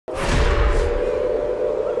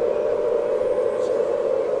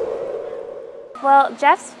Well,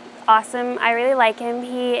 Jeff's awesome. I really like him.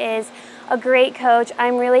 He is a great coach.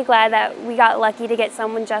 I'm really glad that we got lucky to get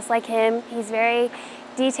someone just like him. He's very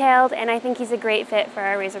detailed, and I think he's a great fit for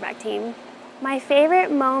our Razorback team. My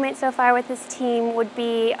favorite moment so far with this team would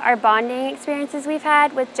be our bonding experiences we've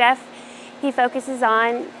had with Jeff. He focuses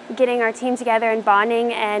on getting our team together and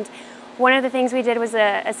bonding, and one of the things we did was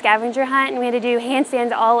a scavenger hunt, and we had to do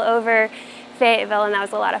handstands all over Fayetteville, and that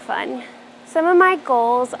was a lot of fun. Some of my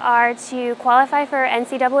goals are to qualify for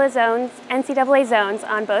NCAA zones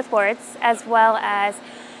on both boards, as well as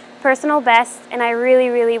personal best, and I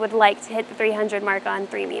really would like to hit the 300 mark on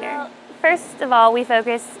 3-meter. Well, first of all, we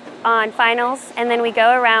focus on finals, and then we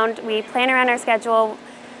go around, we plan around our schedule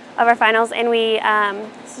of our finals, and we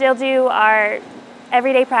still do our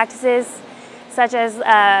everyday practices, such as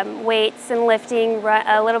weights and lifting,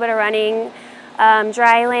 a little bit of running,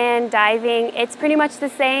 dry land, diving. It's pretty much the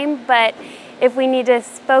same, but if we need to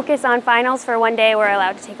focus on finals for one day, we're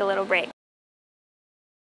allowed to take a little break.